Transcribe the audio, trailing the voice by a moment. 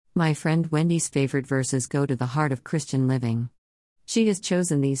My friend Wendy's favorite verses go to the heart of Christian living. She has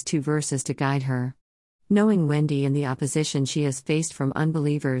chosen these two verses to guide her. Knowing Wendy and the opposition she has faced from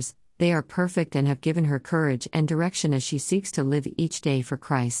unbelievers, they are perfect and have given her courage and direction as she seeks to live each day for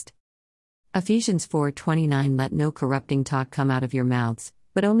Christ. Ephesians 4:29 Let no corrupting talk come out of your mouths,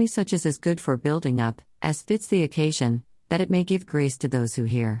 but only such as is good for building up, as fits the occasion, that it may give grace to those who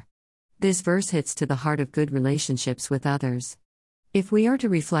hear. This verse hits to the heart of good relationships with others. If we are to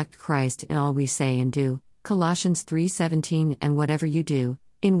reflect Christ in all we say and do, Colossians 3:17 And whatever you do,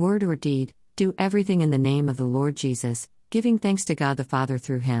 in word or deed, do everything in the name of the Lord Jesus, giving thanks to God the Father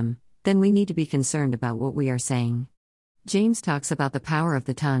through Him, then we need to be concerned about what we are saying. James talks about the power of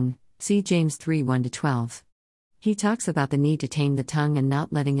the tongue, see James 3:1-12. He talks about the need to tame the tongue and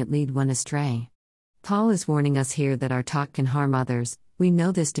not letting it lead one astray. Paul is warning us here that our talk can harm others. We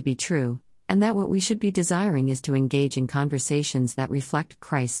know this to be true, and that what we should be desiring is to engage in conversations that reflect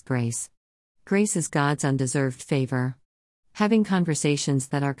Christ's grace. Grace is God's undeserved favor. Having conversations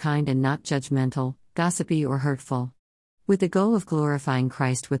that are kind and not judgmental, gossipy, or hurtful. With the goal of glorifying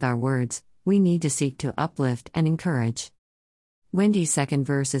Christ with our words, we need to seek to uplift and encourage. Wendy's second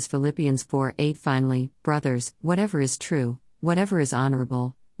verse is Philippians 4:8 Finally, brothers, whatever is true, whatever is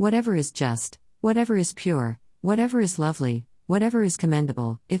honorable, whatever is just, whatever is pure, whatever is lovely, whatever is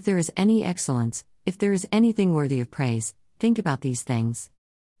commendable, if there is any excellence, if there is anything worthy of praise, think about these things.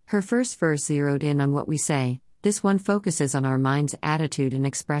 Her first verse zeroed in on what we say. This one focuses on our mind's attitude and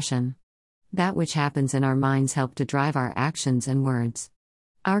expression. That which happens in our minds help to drive our actions and words.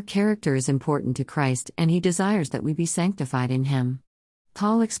 Our character is important to Christ, and He desires that we be sanctified in Him.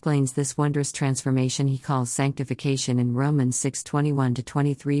 Paul explains this wondrous transformation he calls sanctification in Romans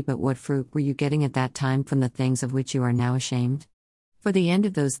 6:21-23. But what fruit were you getting at that time from the things of which you are now ashamed? For the end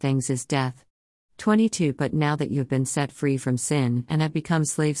of those things is death. 22 But now that you have been set free from sin and have become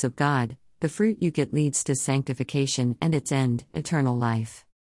slaves of God, the fruit you get leads to sanctification and its end, eternal life.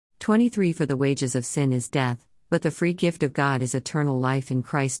 23 For the wages of sin is death, but the free gift of God is eternal life in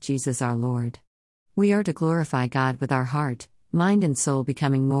Christ Jesus our Lord. We are to glorify God with our heart, mind and soul,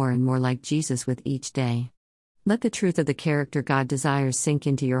 becoming more and more like Jesus with each day. Let the truth of the character God desires sink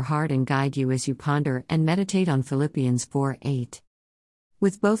into your heart and guide you as you ponder and meditate on Philippians 4:8.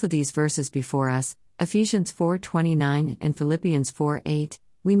 With both of these verses before us, Ephesians 4:29 and Philippians 4:8,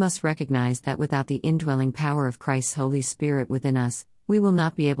 we must recognize that without the indwelling power of Christ's Holy Spirit within us, we will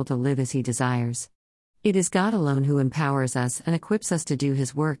not be able to live as He desires. It is God alone who empowers us and equips us to do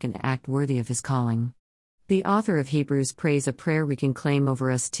His work and act worthy of His calling. The author of Hebrews prays a prayer we can claim over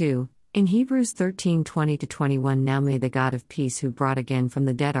us too, in Hebrews 13:20-21. Now may the God of peace, who brought again from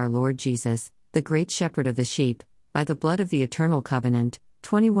the dead our Lord Jesus, the great shepherd of the sheep, by the blood of the eternal covenant,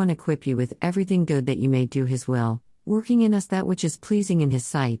 21, equip you with everything good that you may do His will, working in us that which is pleasing in His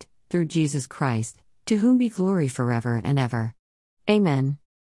sight, through Jesus Christ, to whom be glory forever and ever. Amen.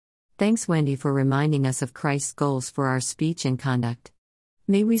 Thanks, Wendy, for reminding us of Christ's goals for our speech and conduct.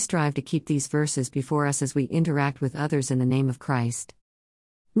 May we strive to keep these verses before us as we interact with others in the name of Christ.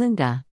 Linda.